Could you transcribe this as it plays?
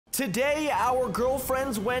Today, our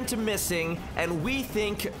girlfriends went missing, and we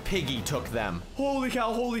think Piggy took them. Holy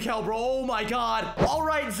cow, bro. Oh my god. All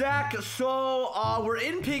right, Zach. So, we're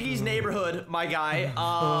in Piggy's neighborhood, my guy.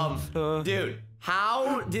 Dude,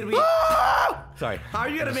 how did we... Sorry. How are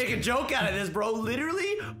you gonna make a joke out of this, bro?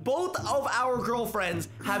 Literally, both of our girlfriends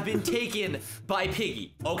have been taken by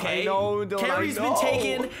Piggy, okay? I know, dude, Carrie's been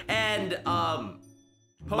taken, and,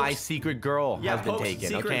 my secret girl has been taken,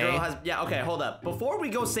 secret okay? Girl has, yeah, okay, hold up. Before we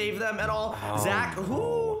go save them and all, Zach,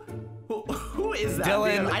 who is that?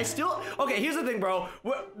 Dylan. I still, okay, here's the thing, bro.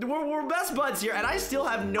 We're best buds here, and I still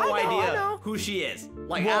have no idea who she is,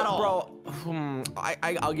 like, at all. Bro,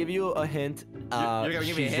 I'll give you a hint. You're gonna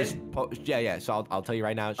give me a hint? Yeah. So I'll tell you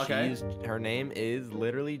right now. Okay. Her name is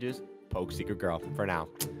literally just Poke Secret Girl for now.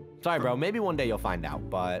 Sorry, bro. Maybe one day you'll find out,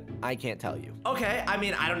 but I can't tell you. Okay, I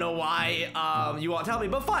mean, I don't know why you won't tell me,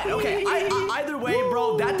 but fine. Okay, either way,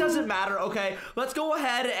 bro, that doesn't matter. Okay, let's go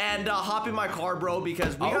ahead and hop in my car, bro,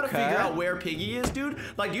 because we gotta figure out where Piggy is, dude.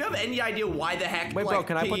 Like, do you have any idea why the heck? Wait, bro,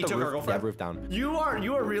 can I put the roof down? You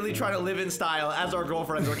are really trying to live in style as our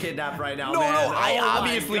girlfriends are kidnapped right now. No, man. I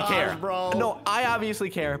obviously care, bro. No, I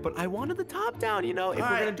obviously care, but I wanted the top down. You know, if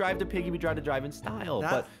we're gonna drive to Piggy, we try to drive in style.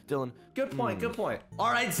 But Dylan, good point.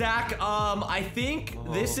 All right, Zach. I think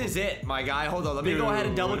this is it, my guy. Hold on, let me go ahead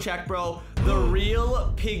and double check, bro. The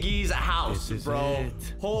real Piggy's house, bro.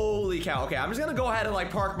 Holy cow. Okay, I'm just gonna go ahead and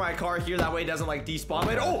like park my car here. That way it doesn't like despawn.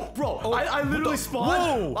 Wait, oh, bro, I literally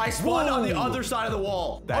spawned. I spawned on the other side of the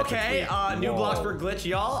wall. Okay, new Bloxburg glitch,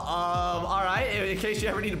 y'all. All right, in case you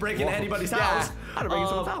ever need to break into anybody's house. How to break into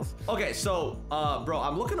someone's house. Okay, so, bro,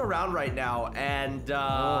 I'm looking around right now, and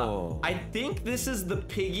I think this is the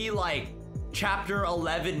Piggy, like, Chapter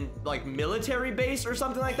 11, like, military base or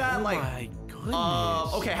something like that. Oh like, my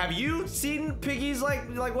goodness. Okay, have you seen Piggy's,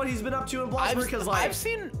 like what he's been up to in Bloxburg? Because, like, I've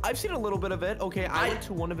seen a little bit of it. Okay, I went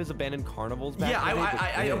to one of his abandoned carnivals back in the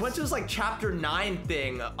day. I went to this, like, Chapter 9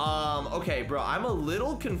 thing. Okay, bro, I'm a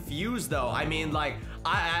little confused, though. I mean, like,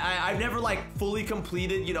 I've never, like, fully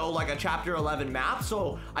completed, you know, like, a Chapter 11 map,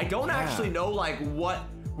 so I don't actually know, like, what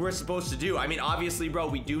we're supposed to do. I mean, obviously, bro,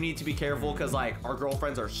 we do need to be careful because, like, our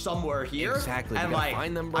girlfriends are somewhere here. Exactly. And, like,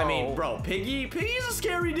 find them, bro. I mean, bro, Piggy's a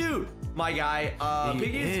scary dude, my guy.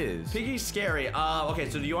 Piggy's scary. Okay,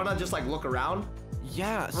 so do you want to just, like, look around?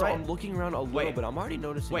 Yeah, so I'm looking around a little bit. I'm already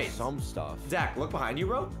noticing some stuff. Zach, look behind you,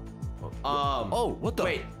 bro. What the?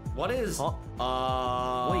 Wait, what is? Wait.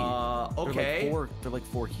 Okay. They're like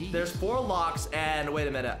 4 keys. There's 4 locks, and wait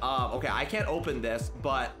a minute. Okay, I can't open this,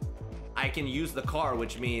 but I can use the car,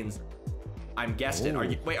 which means I'm guessed it. Are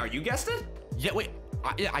you guessed it? Yeah, wait.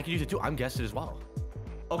 I can use it too. I'm guessed it as well.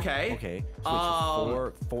 Okay. Okay.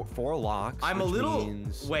 So it's four locks. I'm a little.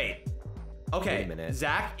 Means... Wait. Okay. Wait a minute.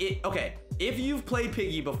 Zach. Okay. If you've played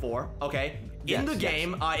Piggy before, okay, in the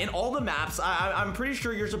game, in all the maps, I'm pretty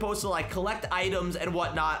sure you're supposed to like collect items and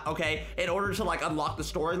whatnot, okay, in order to like unlock the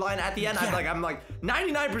storyline at the end. Yeah. I'm like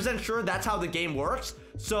 99% sure that's how the game works.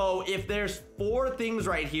 So if there's 4 things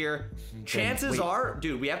right here, chances are,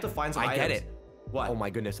 dude, we have to find some items. I get it. What? Oh my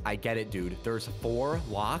goodness, I get it, dude. There's 4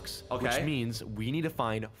 locks, which means we need to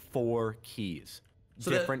find 4 keys. So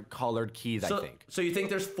different colored keys, I think. So you think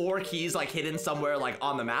there's 4 keys like hidden somewhere like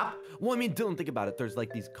on the map? Well, I mean, Dylan, think about it. There's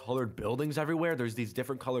like these colored buildings everywhere. There's these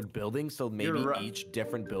different colored buildings, so maybe each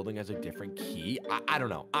different building has a different key. I don't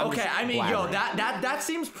know. Okay, I mean, yo, that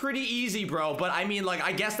seems pretty easy, bro. But I mean, like,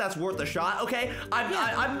 I guess that's worth a shot. Okay,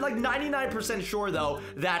 I'm like 99% sure though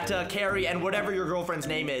that Carrie and whatever your girlfriend's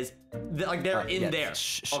name is, like they're in there.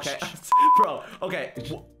 Okay, bro. Okay.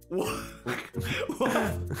 Blur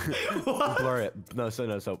it. No, so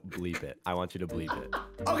bleep it. I want you to bleep it.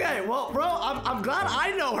 Okay, well, bro, I'm glad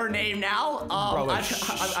I know her name now. Bro,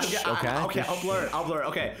 okay, I'll blur it.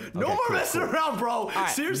 Okay, no more messing around, bro. Right,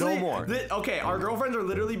 seriously, no more. Okay, our girlfriends are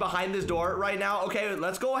literally behind this door right now. Okay,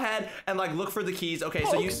 let's go ahead and like look for the keys. Okay,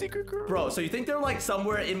 so secret girl. Bro, so you think they're like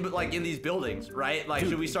somewhere in these buildings, right? Like,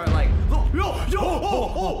 should we start like,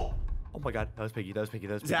 oh my God, that was Piggy.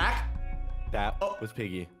 Zach? That was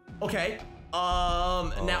Piggy. Okay.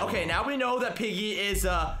 Now we know that Piggy is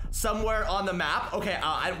somewhere on the map. Okay.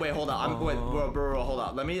 Wait, hold on. Bro, hold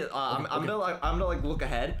on. Let me. I'm gonna like look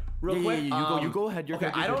ahead real quick. You go ahead. You're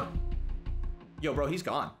okay. Yo, bro, he's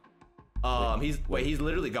gone. He's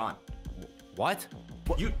literally gone. What?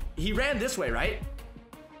 He ran this way, right?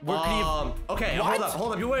 Okay,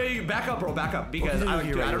 hold up. You wait, back up, bro, back up, because I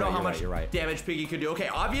don't know how much damage Piggy could do. Okay,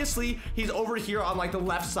 obviously he's over here on like the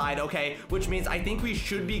left side. Okay, which means I think we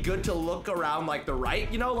should be good to look around like the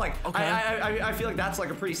right. You know, like I feel like that's like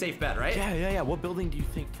a pretty safe bet, right? Yeah. What building do you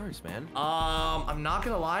think first, man? I'm not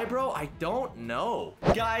gonna lie, bro. I don't know.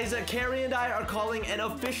 Guys, Carrie and I are calling an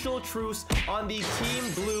official truce on the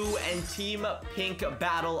Team Blue and Team Pink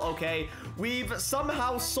battle. Okay, we've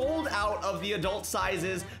somehow sold out of the adult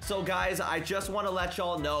sizes. So guys, I just want to let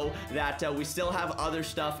y'all know that we still have other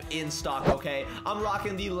stuff in stock. Okay, I'm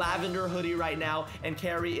rocking the lavender hoodie right now, and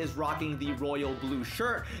Carrie is rocking the royal blue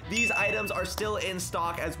shirt. These items are still in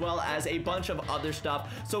stock, as well as a bunch of other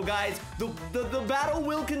stuff. So guys, the battle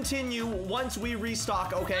will continue once we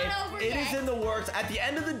restock. Okay, it is in the works. At the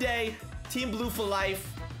end of the day, Team Blue for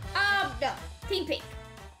life. No, Team Pink.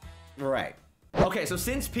 Right. Okay, so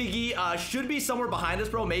since Piggy should be somewhere behind us,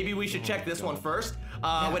 bro, maybe we should check this one first. Wait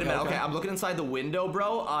a minute. Okay, I'm looking inside the window,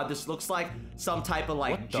 bro. This looks like some type of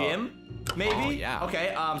like gym, maybe. Oh, yeah.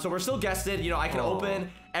 Okay. So we're still guessing. You know, I can open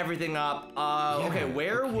everything up. Okay,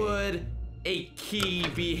 where would a key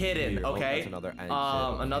be hidden? Here, okay. Another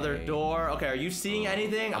another door. Okay, are you seeing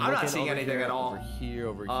anything? I'm not seeing anything at all. Over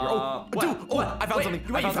here. What? Dude, What? I found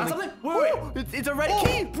something. Wait, you found something? Wait. It's a red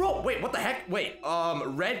key. Bro, wait, what the heck? Wait,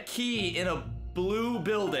 red key in a blue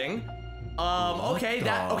building.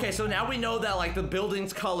 Okay, so now we know that like the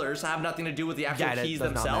building's colors have nothing to do with the actual keys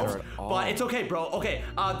themselves, but it's okay, bro. Okay,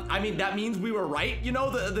 I mean, that means we were right. You know,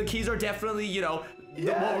 the keys are definitely, you know,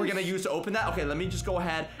 what we're gonna use to open that. Okay, let me just go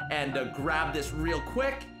ahead and grab this real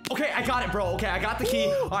quick. Okay, I got it, bro. Okay, I got the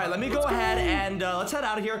key. All right, let me go ahead and let's head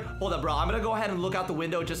out of here. Hold up, bro. I'm gonna go ahead and look out the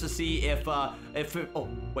window just to see if oh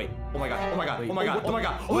wait, oh my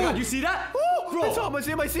god, you see that? Bro, I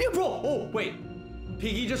see him. Bro, oh wait,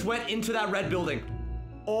 Piggy just went into that red building.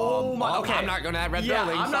 Oh my, okay. I'm not going to that red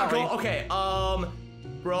building. I'm not going. Okay,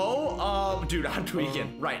 bro, dude, I'm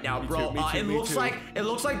tweaking right now, bro. It looks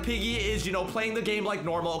like Piggy is, you know, playing the game like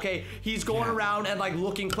normal. Okay, he's going around and like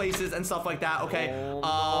looking places and stuff like that. Okay,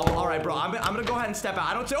 all right, bro. I'm gonna go ahead and step out.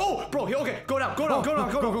 I don't say. Oh, bro, okay, go down,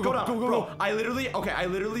 bro. I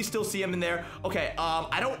literally still see him in there. Okay,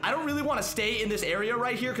 I don't really want to stay in this area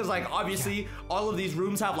right here because like obviously all of these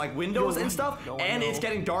rooms have like windows and stuff, and it's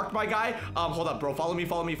getting dark, my guy. Hold up, bro. Follow me.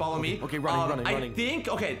 Okay, running. I think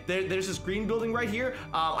there's this green building right here.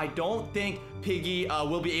 I don't think Piggy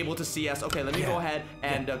will be able to see us. Okay, let me go ahead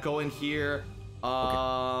and go in here.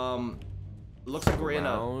 Looks like we're in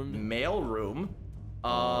a mail room.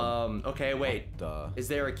 Okay, wait. Is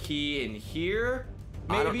there a key in here?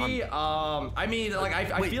 Maybe. I mean, like,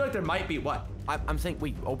 I feel like there might be. What? I'm saying,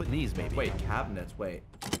 wait, open these maybe. Wait, cabinets. Wait.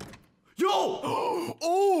 Yo!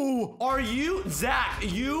 Oh! Are you, Zach?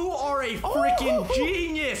 You are a freaking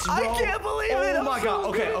genius, bro. I can't believe it. Oh my god.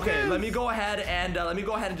 Okay. Let me go ahead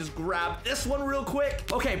and just grab this one real quick.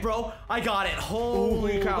 Okay, bro. I got it.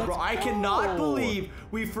 Holy cow, bro. I cannot believe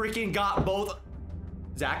we freaking got both.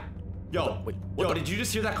 Zach? Yo. Did you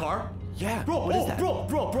just hear that car? Yeah. Bro, what is that?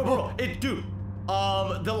 Bro. Dude.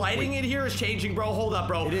 The lighting in here is changing, bro. Hold up,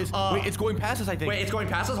 bro. It is. Wait, it's going past us, I think. Wait, it's going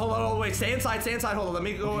past us? Hold on, wait. Stay inside. Hold on, let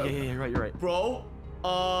me go. Yeah, you're right. Bro,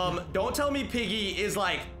 don't tell me Piggy is,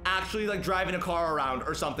 like, actually, like, driving a car around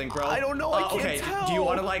or something, bro. I don't know, I can't tell. Do you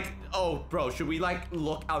want to, like, oh, bro, should we, like,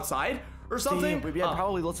 look outside or something? Yeah,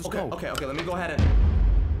 probably. Let's just go. Okay, let me go ahead and...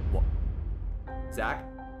 What? Zach,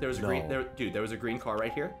 there was a green... there was a green car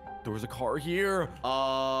right here. There was a car here.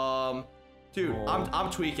 Dude,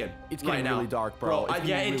 I'm tweaking. It's getting really dark, bro.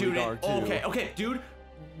 Okay, dude.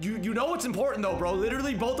 You know what's important though, bro.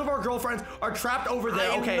 Literally, both of our girlfriends are trapped over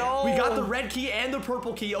there. Okay, we got the red key and the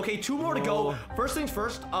purple key. Okay, 2 more to go. First things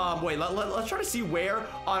first. Wait, let's try to see where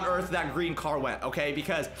on earth that green car went. Okay,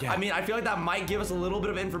 because I mean, I feel like that might give us a little bit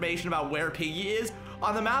of information about where Piggy is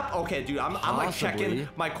on the map. Okay, dude, I'm like checking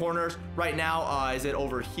my corners right now. Is it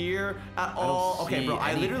over here at all? Okay, bro.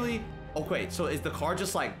 I literally. Oh wait, so is the car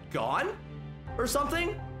just like gone or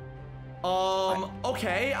something?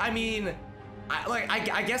 Okay. I mean.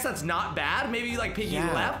 I guess that's not bad. Maybe like Piggy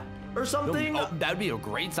left or something. That'd be a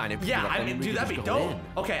great sign if I mean, dude, that'd be dope.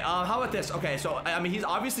 Okay, how about this? Okay, so I mean, he's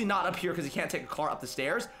obviously not up here because he can't take a car up the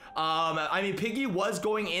stairs. I mean, Piggy was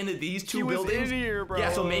going into these 2 buildings. Was in here, bro.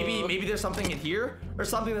 Yeah, so maybe there's something in here or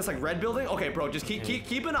something that's like red building. Okay, bro, just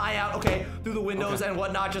keep an eye out. Okay, through the windows and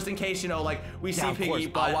whatnot, just in case, you know, like we see Piggy.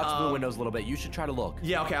 But I'll watch through the windows a little bit. You should try to look.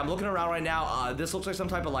 Yeah, okay, I'm looking around right now. This looks like some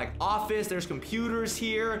type of like office. There's computers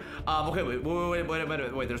here. Okay,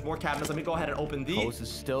 wait. There's more cabinets. Let me go ahead and open these. Coast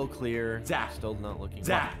is still clear. Zach. Still not looking.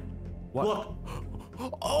 Zach. What? Look.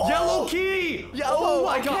 Oh, Yellow key! Yellow, Oh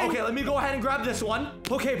my god. okay. Okay, let me go ahead and grab this one.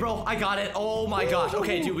 Okay, bro, I got it. Oh my gosh.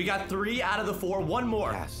 Okay, dude, we got 3 out of the 4. One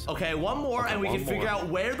more. Yes. Okay, one more, and we can figure out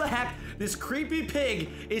where the heck this creepy pig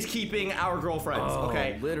is keeping our girlfriends.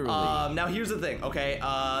 Okay. Literally. Now here's the thing. Okay.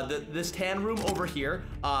 This tan room over here.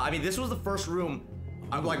 I mean, this was the first room,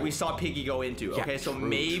 like we saw Piggy go into. Yeah, Okay, so true.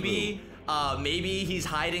 maybe he's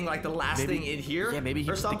hiding like the last thing in here. Yeah, maybe he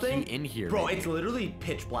or put the something key in here. Bro, maybe. it's literally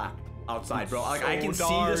pitch black outside, bro. Like so I can see the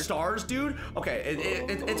dark. stars, dude. Okay,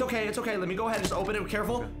 it's okay. It's okay. Let me go ahead and just open it.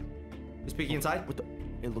 Careful. Is Piggy inside? What the?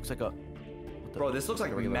 It looks like a. Bro, this looks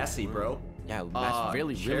like messy, bro. Yeah,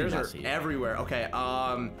 really chairs messy. are everywhere. Okay,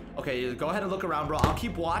 okay, go ahead and look around, bro. I'll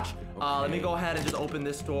keep watch. Let me go ahead and just open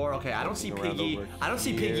this door. Okay, I don't see Piggy. I don't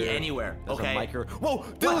see Piggy anywhere. There's okay. Whoa,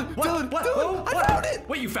 Dylan, Dylan, I found it.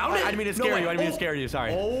 Wait, you found it? I didn't mean to scare you. I didn't mean to scare you.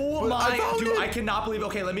 Sorry. Oh my, dude, I cannot believe.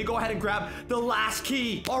 Okay, let me go ahead and grab the last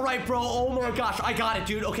key. All right, bro. Oh my gosh, I got it,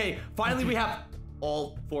 dude. Okay, finally we have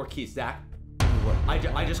all 4 keys, Zach.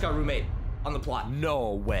 I just got roommate on the plot.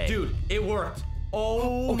 No way. Dude, it worked.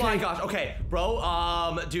 Oh my gosh. Okay,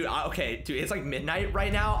 bro. Dude, it's like midnight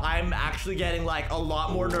right now. I'm actually getting like a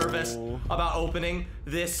lot more nervous about opening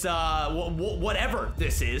this whatever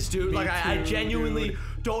this is, dude. Like I genuinely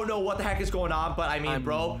don't know what the heck is going on, but I mean,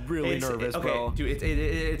 bro, really nervous, okay, bro. Dude,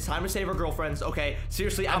 it's time to save our girlfriends. Okay,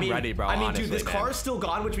 seriously. I'm ready, bro. I mean, honestly, dude, this car is still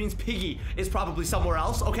gone, which means Piggy is probably somewhere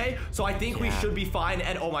else. Okay, so I think we should be fine.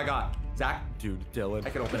 And oh my god, Zach. Dude, Dylan. I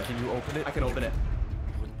can open it. Can you open it? I can open it.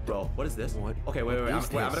 Bro, what is this? What? Okay, wait. I'm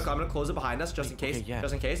gonna close it behind us just in case. Okay, yeah.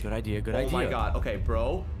 Just in case. Good idea. Good idea. Oh my god. Okay,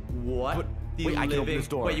 bro. What? Wait, I can open this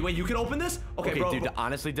door. Wait, you can open this? Okay, bro. dude.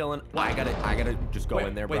 Honestly, Dylan, I gotta just go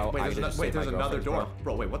in there, bro. Wait, there's another door.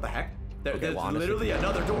 Bro, wait, what the heck? There's literally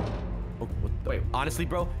another door. Wait, honestly,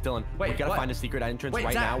 bro, Dylan, we gotta find a secret entrance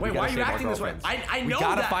right now. Wait, why are you acting this way? I know that.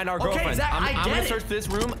 We gotta find our girlfriends. Okay, Zach, I'm gonna search this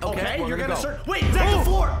room. Okay, you're gonna search. Wait, Zach, the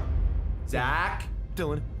floor. Zach.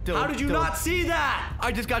 Dylan, how did you not see that?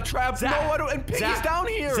 I just got trapped. Zach, no, I don't. And Piggy's down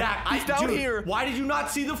here. Zach, he's down here. Why did you not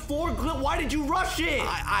see the floor? Why did you rush it?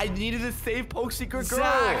 I needed to save Poke Secret Girl.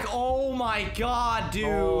 Zach, oh my god, dude.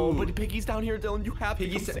 Oh, but Piggy's down here, Dylan. You have to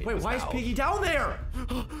come save Wait, why is Piggy down there?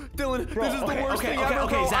 Dylan, this is the worst thing ever,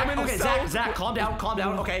 bro. Zach, calm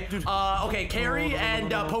down. Okay, okay, Carrie and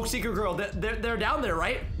Poke Secret Girl, they're down there,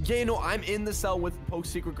 right? Yeah, no, I'm in the cell with Poke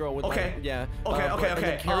Secret Girl. With okay. Yeah.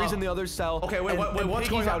 Okay. Carrie's in the other cell. Okay, wait, what's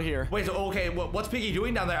going on out here? Wait, so okay, what's Piggy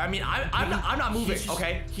doing down there? I mean, I'm not moving.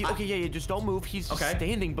 Okay. Yeah, just don't move. He's just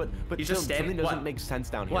standing, but he's just standing. Something doesn't make sense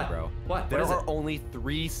down here, bro. What? There are only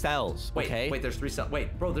 3 cells. Okay. Wait, there's 3 cells.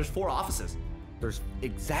 Wait, bro, there's 4 offices. There's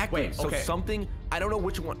exactly. Wait, so something. I don't know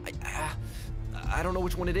which one. I don't know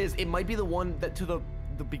which one it is. It might be the one that to the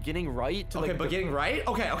beginning right. Beginning right.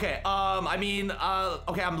 Okay. I mean,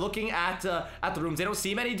 okay. I'm looking at the rooms. They don't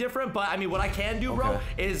seem any different, but I mean, what I can do, bro,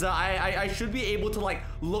 is I should be able to like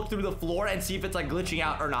look through the floor and see if it's like glitching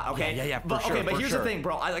out or not. Okay. Yeah. But here's the thing,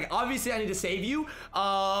 bro. Obviously I need to save you.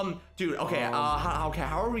 Dude. Okay.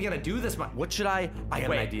 How are we gonna do this? What should I got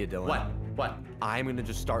an idea, Dylan. What? I'm gonna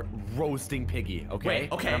just start roasting Piggy, okay?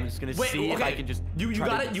 Okay. And I'm just gonna see if I can just. You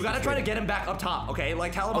gotta try to get him back up top, okay?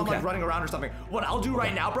 Like tell him I'm like running around or something. What I'll do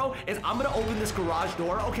right now, bro, is I'm gonna open this garage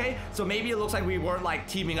door, okay? So maybe it looks like we weren't like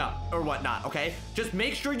teaming up or whatnot, okay? Just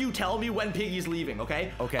make sure you tell me when Piggy's leaving,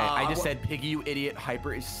 okay? Okay. I just said Piggy, you idiot.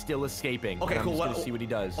 Hyper is still escaping. Okay, cool. I'm just gonna see what he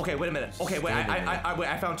does. Okay, wait a minute. Okay, wait.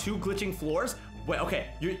 I found 2 glitching floors. Wait, okay,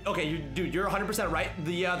 dude, you're 100% right.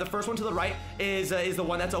 The first one to the right is the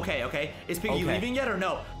one that's okay. Is Piggy leaving yet or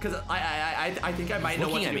no? Because I think I might know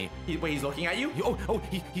what to do. Wait, he's looking at you?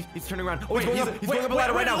 He's turning around. Oh, he's going up a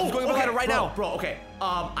ladder right now. He's going up a ladder right now. Bro, okay.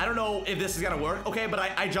 I don't know if this is gonna work, okay, but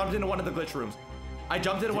I jumped into one of the glitch rooms. I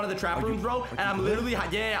jumped into one of the trap rooms, bro, and I'm literally,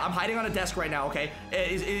 I'm hiding on a desk right now, okay?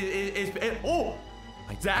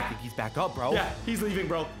 Zach? I think he's back up, bro. Yeah, he's leaving,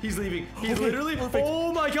 bro. He's leaving. He's literally. Perfect.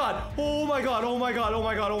 Oh my god. Oh my god. Oh my god. Oh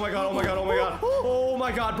my god. Oh my god. Oh my god. Oh my god. Oh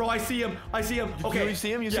my god, bro. I see him. Okay. You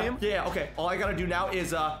see him? You see him? Yeah. Okay. All I gotta do now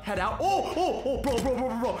is head out.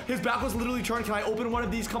 Bro. His back was literally turned. Can I open one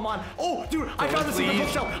of these? Come on. Oh, dude. I found the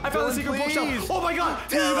secret bookshelf. Oh my god.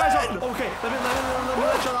 Dude, you guys are. Okay. Let me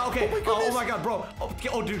let you out. Okay. Oh my god, bro.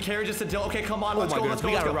 Oh, dude. Carrie just said, okay, come on. Let's go.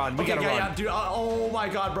 We gotta run. We gotta run. Yeah, dude. Oh my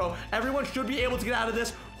god, bro. Everyone should be able to get out of this.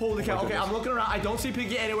 Holy cow. Okay, I'm looking around. I don't see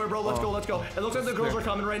Piggy anywhere, bro. Let's go. It looks like the girls are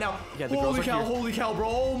coming right now. Yeah, the girls are here. Holy cow, bro.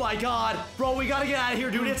 Oh my god. Bro, we gotta get out of here,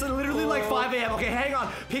 dude. It's literally like 5 a.m. Okay, hang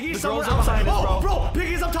on. Piggy's somewhere outside. Bro.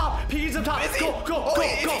 Piggy's up top. top. Is he? Go. Oh,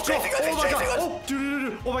 he's chasing us, Oh he's my chasing god. us. Oh,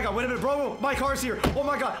 dude. Oh my god. Wait a minute, bro. My car's here. Oh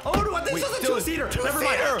my god. Oh no, this Wait, is a Dylan, two-seater. Never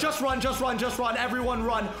mind. two-seater. Just run. Everyone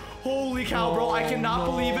run. Holy cow, bro. I cannot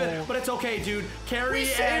believe it, but it's okay, dude. Carrie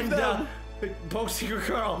saved and them. Post Secret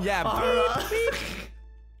Girl. Yeah, are,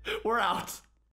 we're out.